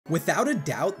Without a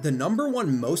doubt, the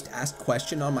 #1 most asked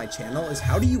question on my channel is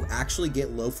how do you actually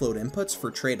get low float inputs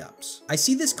for trade ups? I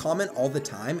see this comment all the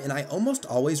time and I almost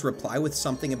always reply with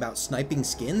something about sniping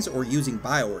skins or using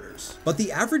buy orders. But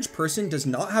the average person does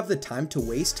not have the time to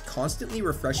waste constantly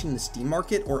refreshing the Steam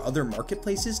market or other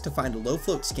marketplaces to find low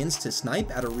float skins to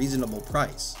snipe at a reasonable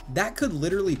price. That could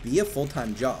literally be a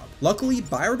full-time job. Luckily,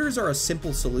 buy orders are a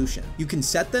simple solution. You can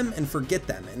set them and forget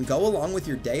them and go along with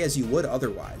your day as you would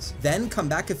otherwise. Then come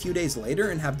back a few days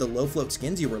later and have the low float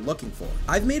skins you were looking for.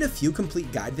 I've made a few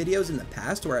complete guide videos in the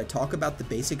past where I talk about the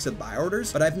basics of buy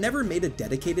orders, but I've never made a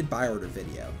dedicated buy order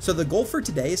video. So the goal for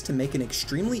today is to make an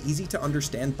extremely easy to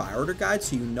understand buy order guide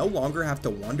so you no longer have to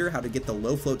wonder how to get the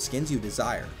low float skins you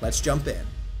desire. Let's jump in.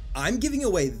 I'm giving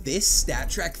away this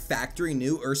StatTrak factory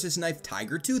new Ursus Knife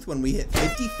Tiger Tooth when we hit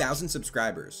 50,000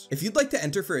 subscribers. If you'd like to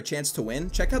enter for a chance to win,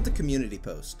 check out the community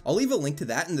post. I'll leave a link to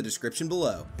that in the description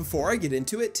below. Before I get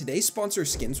into it, today's sponsor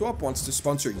SkinSwap wants to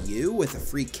sponsor you with a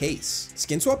free case.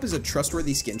 SkinSwap is a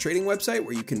trustworthy skin trading website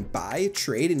where you can buy,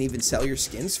 trade, and even sell your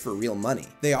skins for real money.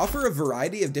 They offer a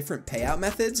variety of different payout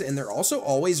methods, and they're also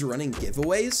always running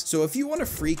giveaways. So if you want a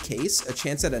free case, a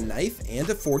chance at a knife, and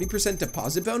a 40%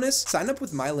 deposit bonus, sign up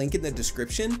with my link in the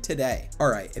description today.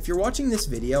 Alright, if you're watching this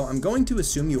video, I'm going to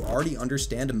assume you already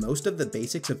understand most of the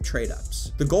basics of trade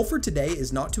ups. The goal for today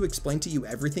is not to explain to you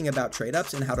everything about trade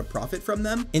ups and how to profit from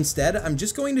them. Instead, I'm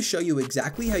just going to show you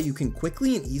exactly how you can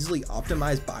quickly and easily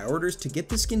optimize buy orders to get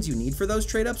the skins you need for those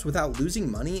trade ups without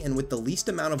losing money and with the least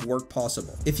amount of work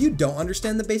possible. If you don't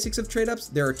understand the basics of trade ups,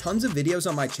 there are tons of videos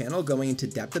on my channel going into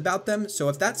depth about them, so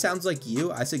if that sounds like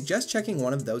you, I suggest checking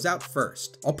one of those out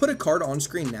first. I'll put a card on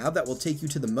screen now that will take you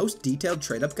to the most detailed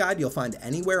trade up guide you'll find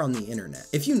anywhere on the internet.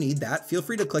 If you need that, feel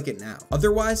free to click it now.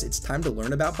 Otherwise, it's time to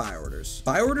learn about buy orders.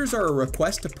 Buy orders are a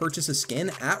request to purchase a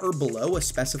skin at or below a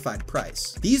specified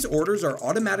price. These orders are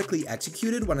automatically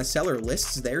executed when a seller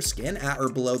lists their skin at or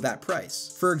below that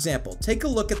price. For example, take a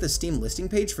look at the Steam listing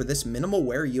page for this minimal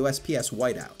wear USPS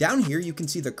whiteout. Down here, you can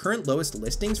see the current lowest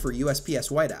listings for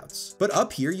USPS whiteouts. But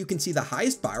up here, you can see the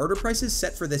highest buy order prices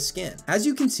set for this skin. As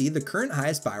you can see, the current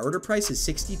highest buy order price is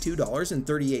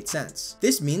 $62.38.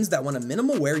 This means that when a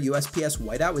minimal wear USPS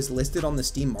whiteout is listed on the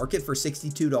Steam market for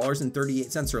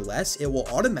 $62.38 or less, it will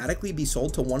automatically be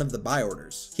sold to one of the buy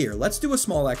orders. Here, let's do a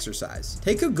small exercise.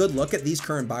 Take a good look at these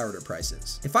current buy order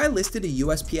prices. If I listed a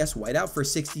USPS whiteout for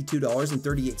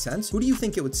 $62.38, who do you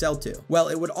think it would sell to? Well,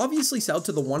 it would obviously sell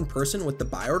to the one person with the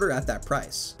buy order at that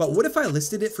price. But what if I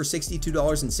listed it for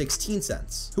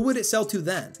 $62.16? Who would it sell to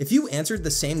then? If you answered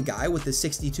the same guy with the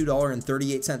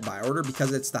 $62.38 buy order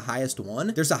because it's the highest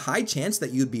one, there's a high chance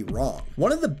that you'd be wrong.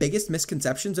 One of the biggest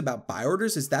misconceptions about buy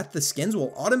orders is that the skins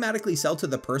will automatically sell to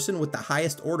the person with the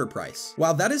highest order price.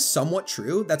 While that is somewhat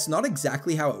true, that's not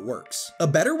exactly how it works. A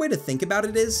better way to think about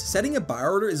it is, setting a buy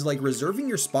order is like reserving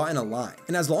your spot in a line.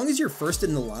 And as long as you're first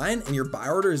in the line and your buy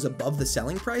order is above the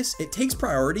selling price, it takes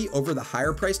priority over the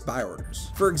higher priced buy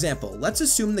orders. For example, let's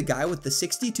assume the guy with the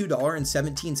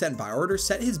 $62.17 buy order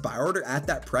set his buy order at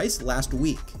that price last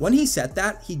week. When he set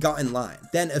that, he got in line.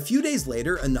 Then a few days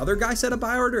later, another guy set a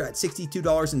buy order at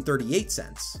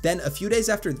 $62.38. Then a few days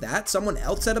after that, someone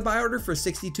else set a buy order for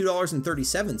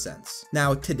 $62.37.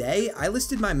 Now today, I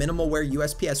listed my minimal wear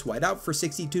USPS whiteout for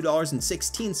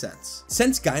 $62.16.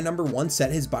 Since guy number 1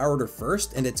 set his buy order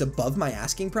first and it's above my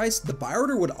asking price, the buy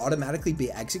order would automatically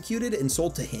be executed and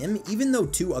sold to him even though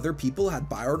 2 other people had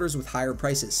buy orders with higher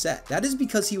prices set. That is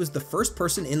because he was the first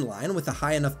person in line with a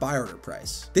high enough buy order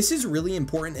price. This is really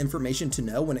important information to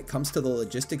know when it comes to the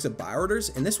logistics of buy orders,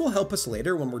 and this will help us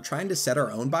later when we're trying to set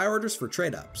our own buy orders for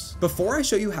trade ups. Before I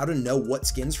show you how to know what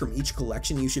skins from each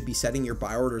collection you should be setting your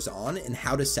buy orders on and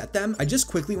how to set them, I just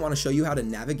quickly want to show you how to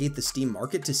navigate the Steam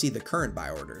market to see the current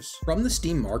buy orders. From the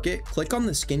Steam market, click on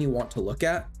the skin you want to look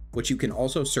at, which you can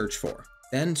also search for.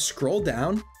 Then scroll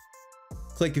down,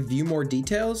 click view more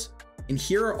details, and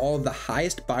here are all of the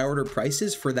highest buy order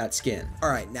prices for that skin.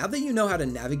 Alright, now that you know how to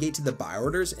navigate to the buy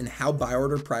orders and how buy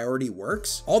order priority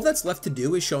works, all that's left to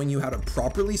do is showing you how to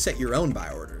properly set your own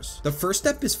buy orders. The first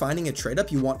step is finding a trade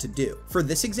up you want to do. For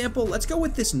this example, let's go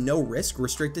with this no risk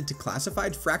restricted to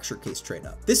classified fracture case trade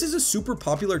up. This is a super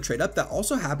popular trade up that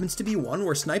also happens to be one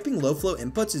where sniping low flow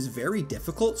inputs is very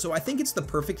difficult, so I think it's the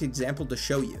perfect example to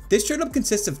show you. This trade up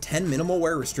consists of 10 minimal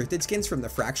wear restricted skins from the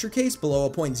fracture case below a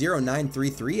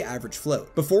 .0933 average average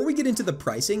float. Before we get into the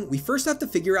pricing, we first have to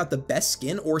figure out the best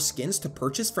skin or skins to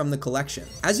purchase from the collection.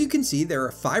 As you can see, there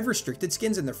are 5 restricted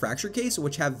skins in the fracture case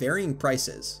which have varying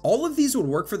prices. All of these would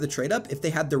work for the trade up if they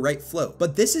had the right float,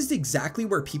 but this is exactly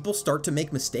where people start to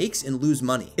make mistakes and lose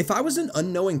money. If I was an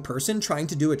unknowing person trying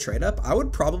to do a trade up, I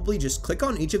would probably just click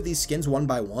on each of these skins one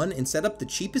by one and set up the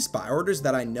cheapest buy orders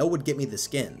that I know would get me the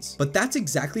skins. But that's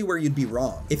exactly where you'd be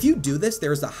wrong. If you do this,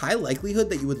 there's a high likelihood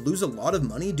that you would lose a lot of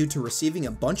money due to receiving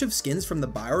a bunch of skins from the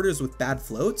buy orders with bad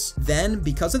floats. Then,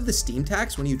 because of the Steam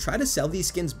tax, when you try to sell these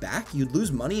skins back, you'd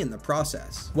lose money in the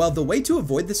process. Well, the way to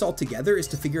avoid this altogether is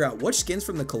to figure out which skins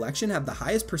from the collection have the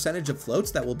highest percentage of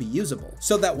floats that will be usable,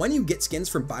 so that when you get skins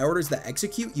from buy orders that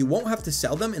execute, you won't have to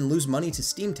sell them and lose money to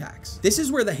Steam tax. This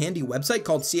is where the handy website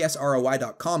called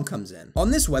CS2.com comes in.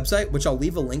 On this website, which I'll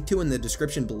leave a link to in the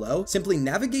description below, simply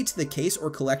navigate to the case or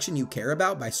collection you care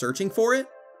about by searching for it,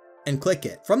 and click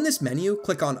it. From this menu,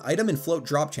 click on Item and Float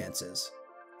Drop Chances.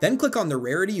 Then click on the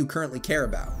rarity you currently care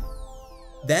about.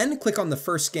 Then click on the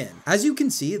first skin. As you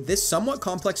can see, this somewhat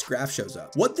complex graph shows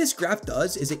up. What this graph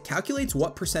does is it calculates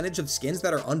what percentage of skins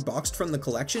that are unboxed from the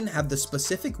collection have the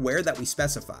specific wear that we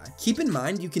specify. Keep in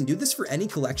mind, you can do this for any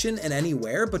collection and any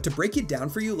wear, but to break it down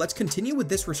for you, let's continue with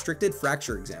this restricted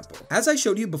fracture example. As I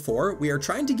showed you before, we are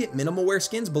trying to get minimal wear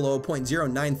skins below a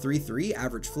 0.0933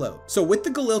 average float. So with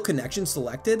the Galil connection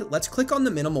selected, let's click on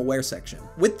the minimal wear section.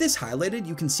 With this highlighted,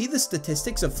 you can see the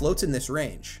statistics of floats in this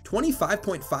range.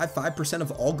 25.55%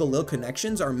 of all Galil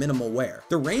connections are minimal wear.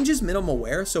 The range is minimal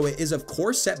wear, so it is of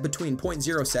course set between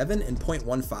 0.07 and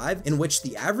 0.15, in which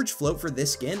the average float for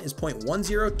this skin is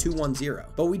 0.10210.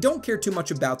 But we don't care too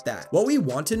much about that. What we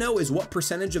want to know is what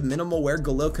percentage of minimal wear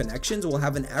Galil connections will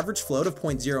have an average float of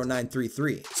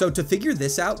 0.0933. So to figure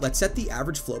this out, let's set the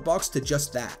average float box to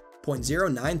just that.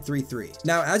 0.0933.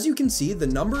 Now, as you can see, the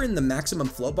number in the maximum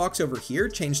float box over here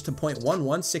changed to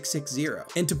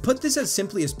 0.11660. And to put this as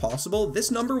simply as possible, this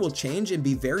number will change and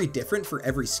be very different for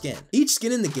every skin. Each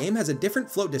skin in the game has a different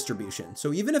float distribution,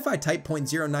 so even if I type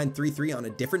 0.0933 on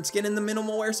a different skin in the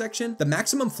minimal wear section, the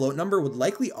maximum float number would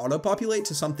likely auto-populate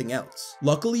to something else.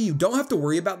 Luckily, you don't have to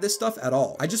worry about this stuff at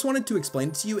all. I just wanted to explain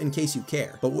it to you in case you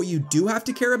care. But what you do have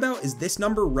to care about is this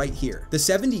number right here, the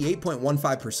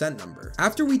 78.15% number.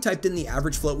 After we typed in the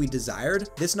average float we desired,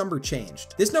 this number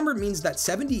changed. This number means that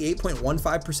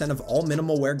 78.15% of all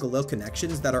minimal wear Galil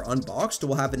connections that are unboxed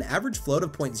will have an average float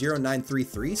of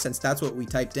 0.0933, since that's what we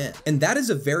typed in. And that is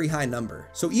a very high number.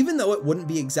 So even though it wouldn't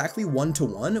be exactly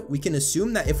 1-to-1, we can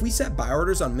assume that if we set buy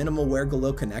orders on minimal wear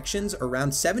Galil connections,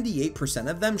 around 78%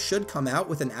 of them should come out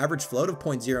with an average float of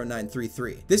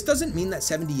 0.0933. This doesn't mean that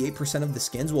 78% of the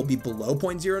skins will be below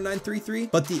 0.0933,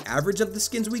 but the average of the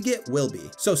skins we get will be.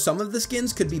 So some of the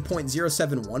skins could be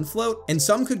 0.071 float, and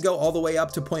some could go all the way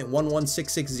up to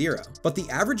 0.11660, but the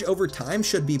average over time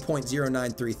should be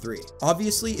 0.0933.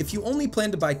 Obviously, if you only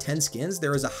plan to buy 10 skins,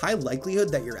 there is a high likelihood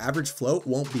that your average float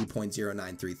won't be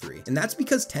 0.0933, and that's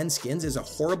because 10 skins is a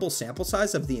horrible sample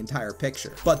size of the entire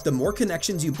picture. But the more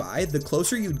connections you buy, the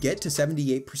closer you'd get to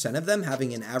 78% of them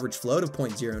having an average float of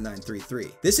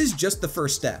 0.0933. This is just the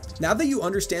first step. Now that you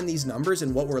understand these numbers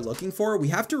and what we're looking for, we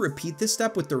have to repeat this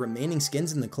step with the remaining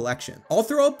skins in the collection. I'll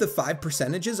throw up the 5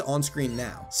 percentages on screen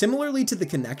now. Similarly to the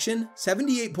connection,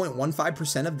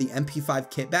 78.15% of the MP5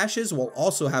 kit bashes will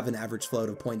also have an average float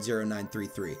of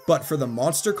 0.0933. But for the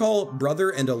monster call, brother,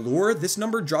 and allure, this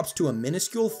number drops to a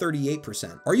minuscule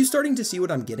 38%. Are you starting to see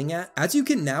what I'm getting at? As you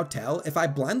can now tell, if I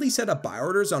blindly set up buy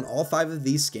orders on all 5 of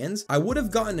these skins, I would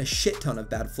have gotten a shit ton of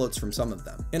bad floats from some of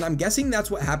them. And I'm guessing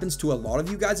that's what happens to a lot of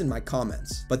you guys in my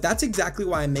comments. But that's exactly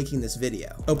why I'm making this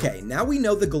video. Okay, now we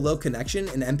know the Galil connection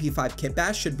and MP5 kit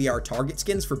bash should be our target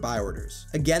skins for buy orders.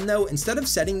 Again though, instead of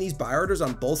setting these buy orders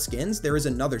on both skins, there is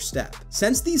another step.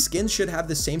 Since these skins should have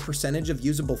the same percentage of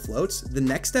usable floats, the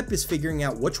next step is figuring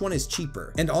out which one is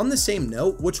cheaper. And on the same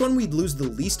note, which one we'd lose the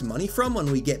least money from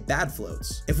when we get bad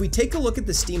floats. If we take a look at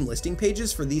the Steam listing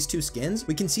pages for these two skins,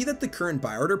 we can see that the current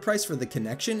buy order price for the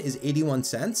connection is 81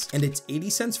 cents and it's 80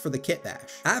 cents for the kit bash.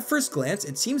 At first glance,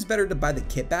 it seems better to buy the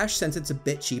kit bash since it's a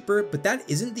bit cheaper, but that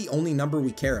isn't the only number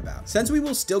we care about. Since we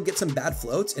will still get some bad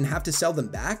floats and have to sell them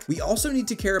back, we also need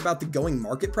to care about the going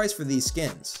market price for these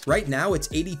skins. Right now, it's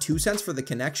 82 cents for the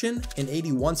connection and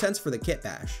 81 cents for the kit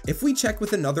bash. If we check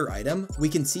with another item, we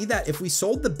can see that if we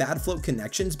sold the bad float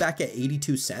connections back at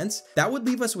 82 cents, that would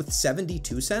leave us with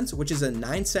 72 cents, which is a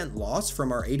 9-cent loss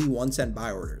from our 81-cent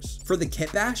buy orders. For the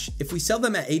kit bash, if we sell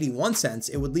them at 81 cents,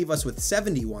 it would leave us with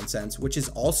 71 cents, which is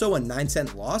also a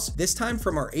 9-cent loss, this time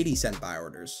from our 80-cent buy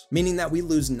orders, meaning that we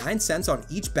lose 9 cents on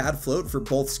each bad float for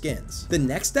both skins. The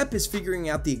next step is figuring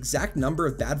out the exact number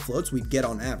of bad floats we'd get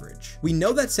on average. We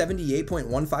know that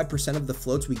 78.15% of the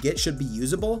floats we get should be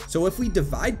usable, so if we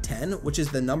divide 10, which is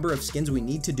the number of skins we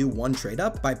need to do one trade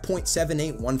up, by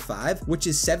 0.7815, which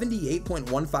is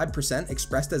 78.15%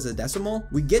 expressed as a decimal,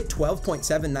 we get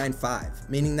 12.795,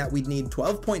 meaning that we'd need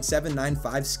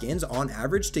 12.795 skins on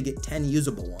average to get 10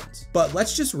 usable ones. But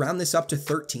let's just round this up to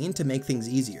 13 to make things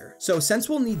easier. So since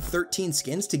we'll need 13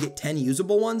 skins to get 10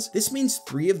 usable ones, this means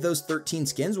 3 of those 13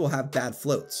 skins will have bad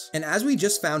floats. And as we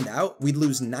just found out, we'd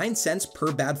lose 9 cents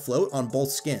per bad float on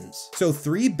both skins. So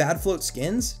 3 bad float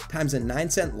skins times a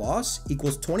 9-cent loss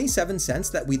equals 27 cents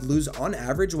that we'd lose on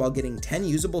average while getting 10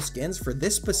 usable skins for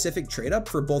this specific trade up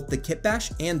for both the kit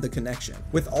bash and the connection.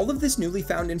 With all of this newly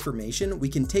found information, we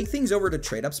can take things over to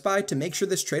TradeUpSpy to make sure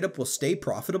this trade up will stay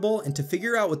profitable and to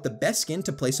figure out what the best skin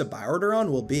to place a buy order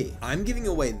on will be. I'm giving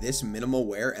away this minimal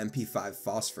wear MP5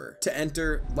 phosphor. To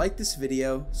enter, like this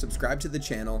video, subscribe to the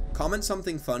channel, comment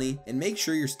something funny, and make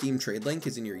sure your Steam trade link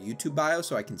is in your YouTube bio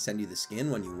so I can send you the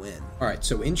skin when you win. Alright,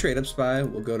 so in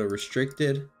TradeUpSpy, we'll go to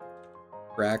restricted,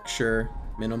 fracture,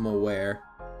 minimal wear.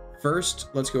 First,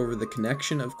 let's go over the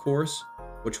connection, of course,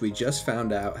 which we just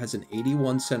found out has an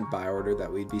 81-cent buy order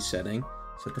that we'd be setting.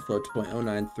 Set the float to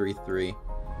 0.0933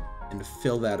 and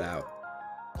fill that out.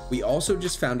 We also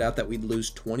just found out that we'd lose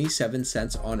 27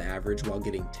 cents on average while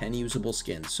getting 10 usable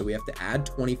skins, so we have to add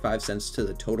 25 cents to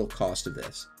the total cost of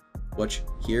this, which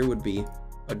here would be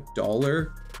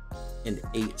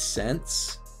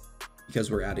 $1.08 because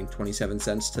we're adding 27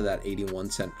 cents to that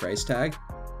 81-cent price tag.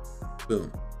 Boom.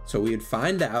 So we would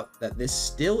find out that this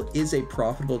still is a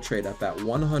profitable trade up at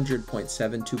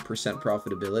 100.72%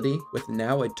 profitability, with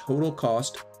now a total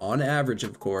cost on average,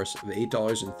 of course, of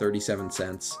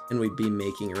 $8.37, and we'd be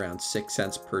making around 6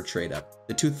 cents per trade up.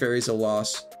 The Tooth Fairy is a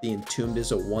loss, the Entombed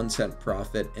is a 1-cent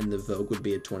profit, and the Vogue would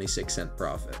be a 26-cent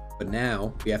profit. But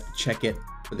now we have to check it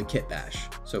for the kit bash.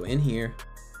 So in here,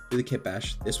 do the kit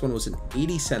bash. This one was an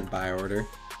 80-cent buy order.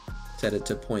 Set it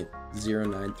to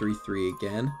 0.0933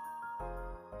 again.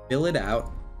 Fill it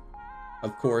out.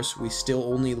 Of course, we still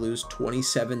only lose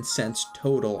 27 cents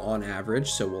total on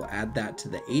average, so we'll add that to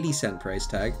the 80-cent price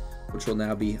tag, which will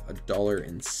now be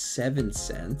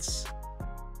 $1.07,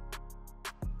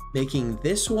 making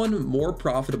this one more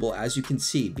profitable, as you can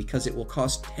see, because it will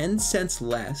cost 10 cents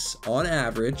less on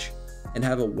average and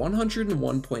have a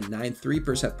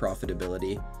 101.93%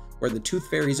 profitability, where the Tooth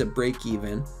Fairy is a break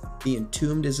even, the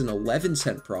Entombed is an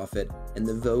 11-cent profit, and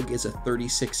the Vogue is a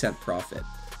 36-cent profit.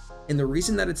 And the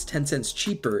reason that it's 10 cents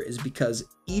cheaper is because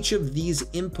each of these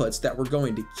inputs that we're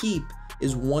going to keep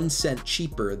is 1 cent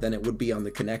cheaper than it would be on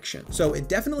the connection. So it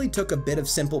definitely took a bit of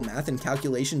simple math and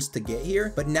calculations to get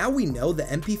here, but now we know the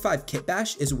MP5 Kit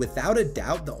Bash is without a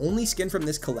doubt the only skin from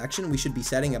this collection we should be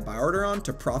setting a buy order on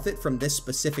to profit from this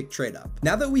specific trade up.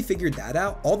 Now that we figured that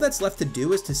out, all that's left to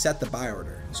do is to set the buy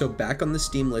order. So back on the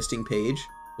Steam listing page,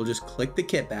 we'll just click the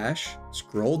Kit Bash,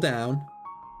 scroll down,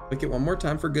 click it one more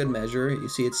time for good measure. You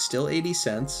see it's still 80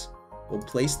 cents. We'll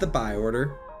place the buy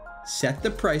order, set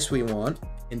the price we want,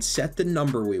 and set the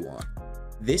number we want.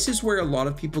 This is where a lot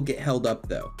of people get held up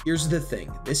though. Here's the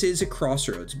thing, this is a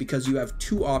crossroads because you have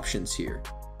 2 options here.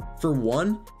 For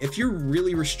one, if you're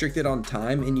really restricted on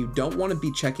time and you don't want to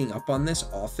be checking up on this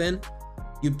often,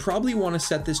 you'd probably want to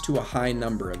set this to a high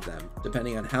number of them,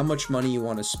 depending on how much money you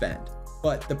want to spend.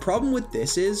 But the problem with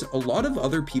this is a lot of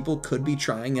other people could be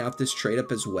trying out this trade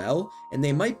up as well, and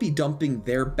they might be dumping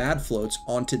their bad floats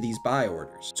onto these buy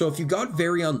orders. So if you got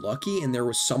very unlucky and there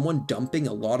was someone dumping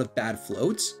a lot of bad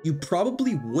floats, you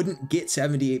probably wouldn't get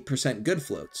 78% good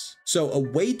floats. So a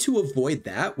way to avoid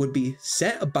that would be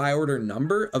set a buy order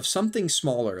number of something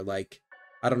smaller, like,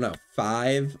 I don't know,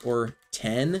 5 or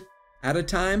 10 at a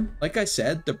time. Like I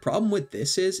said, the problem with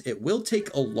this is it will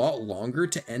take a lot longer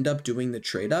to end up doing the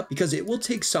trade up because it will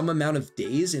take some amount of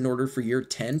days in order for your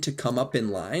 10 to come up in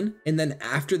line. And then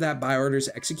after that buy order is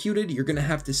executed, you're going to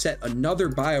have to set another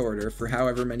buy order for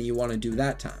however many you want to do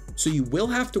that time. So you will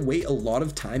have to wait a lot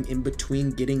of time in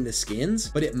between getting the skins,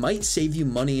 but it might save you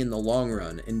money in the long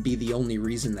run and be the only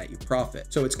reason that you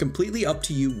profit. So it's completely up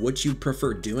to you what you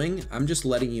prefer doing. I'm just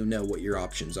letting you know what your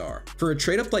options are. For a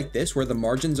trade up like this, where the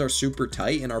margins are super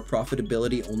tight and our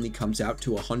profitability only comes out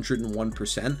to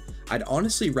 101%, I'd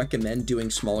honestly recommend doing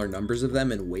smaller numbers of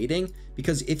them and waiting,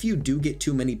 because if you do get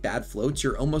too many bad floats,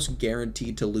 you're almost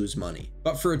guaranteed to lose money.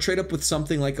 But for a trade up with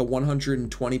something like a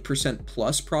 120%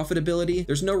 plus profitability,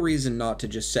 there's no reason not to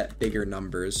just set bigger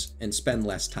numbers and spend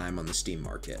less time on the Steam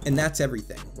market. And that's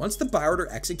everything. Once the buy order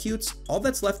executes, all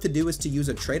that's left to do is to use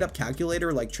a trade up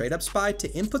calculator like Trade Up Spy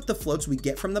to input the floats we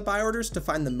get from the buy orders to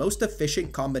find the most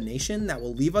efficient combination that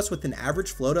will leave us with an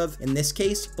average float of, in this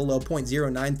case, below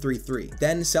 0.0933.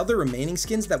 Then sell the remaining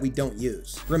skins that we don't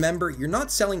use. Remember, you're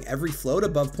not selling every float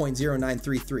above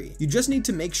 0.0933. You just need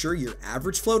to make sure your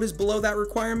average float is below that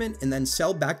requirement and then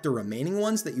sell back the remaining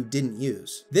ones that you didn't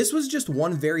use. This was just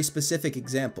one very specific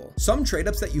example. Some trade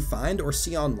ups that you find or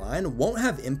see online won't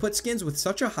have input skins with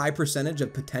such a high percentage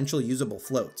of potential usable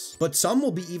floats, but some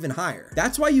will be even higher.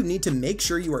 That's why you need to make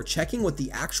sure you are checking what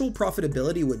the actual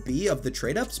profitability would be of the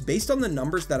trade ups based on the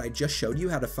numbers that I just showed you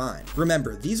how to find.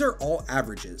 Remember, these are all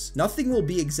averages. Nothing will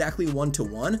be exactly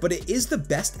 1-to-1, but it is the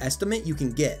best estimate you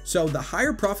can get. So the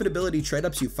higher profitability trade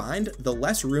ups you find, the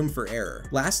less room for error.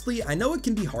 Lastly, I know it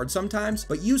can be hard sometimes,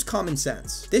 but use common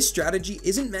sense. This strategy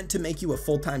isn't meant to make you a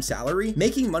full-time salary.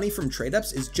 Making money from trade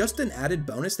ups is just an added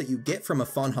bonus that you get from a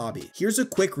fun hobby. Here's a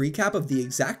quick recap of the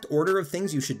exact order of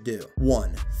things you should do.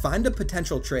 1. Find a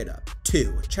potential trade up.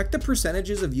 2. Check the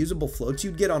percentages of usable floats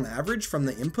you'd get on average from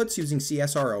the inputs using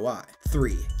CS ROI.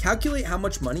 3. Calculate how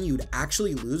much money you'd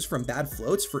actually lose from bad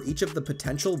floats for each of the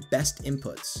potential best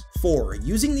inputs. 4.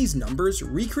 Using these numbers,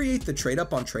 recreate the trade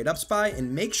up on Trade Up Spy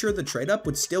and make sure the trade up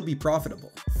would still be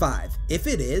profitable. 5. If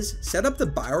it is, set up the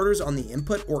buy orders on the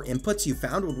input or inputs you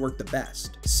found would work the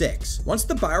best. 6. Once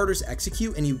the buy orders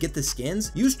execute and you get the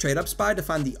skins, use Trade Up Spy to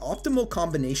find the optimal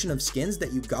combination of skins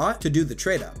that you got to do the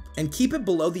trade up, and keep it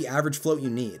below the average float you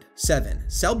need. 7.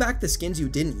 Sell back the skins you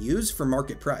didn't use for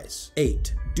market price.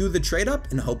 8. Do the trade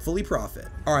up and hopefully profit.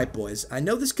 Alright boys, I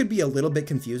know this could be a little bit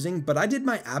confusing, but I did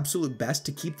my absolute best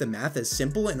to keep the math as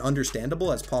simple and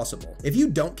understandable as possible. If you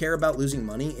don't care about losing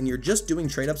money and you're just doing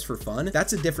trade ups for fun,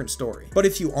 that's a different story. But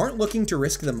if you aren't looking to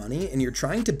risk the money and you're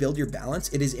trying to build your balance,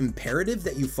 it is imperative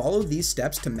that you follow these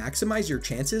steps to maximize your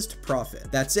chances to profit.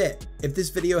 That's it. If this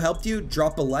video helped you,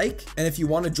 drop a like, and if you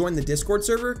want to join the Discord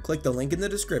server, click the link in the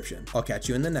description. I'll catch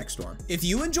you in the next one. If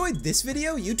you enjoyed this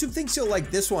video, YouTube thinks you'll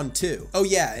like this one too. Oh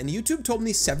yeah, and YouTube told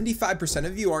me 75%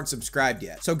 of you aren't subscribed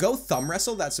yet, so go thumb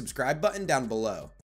wrestle that subscribe button down below.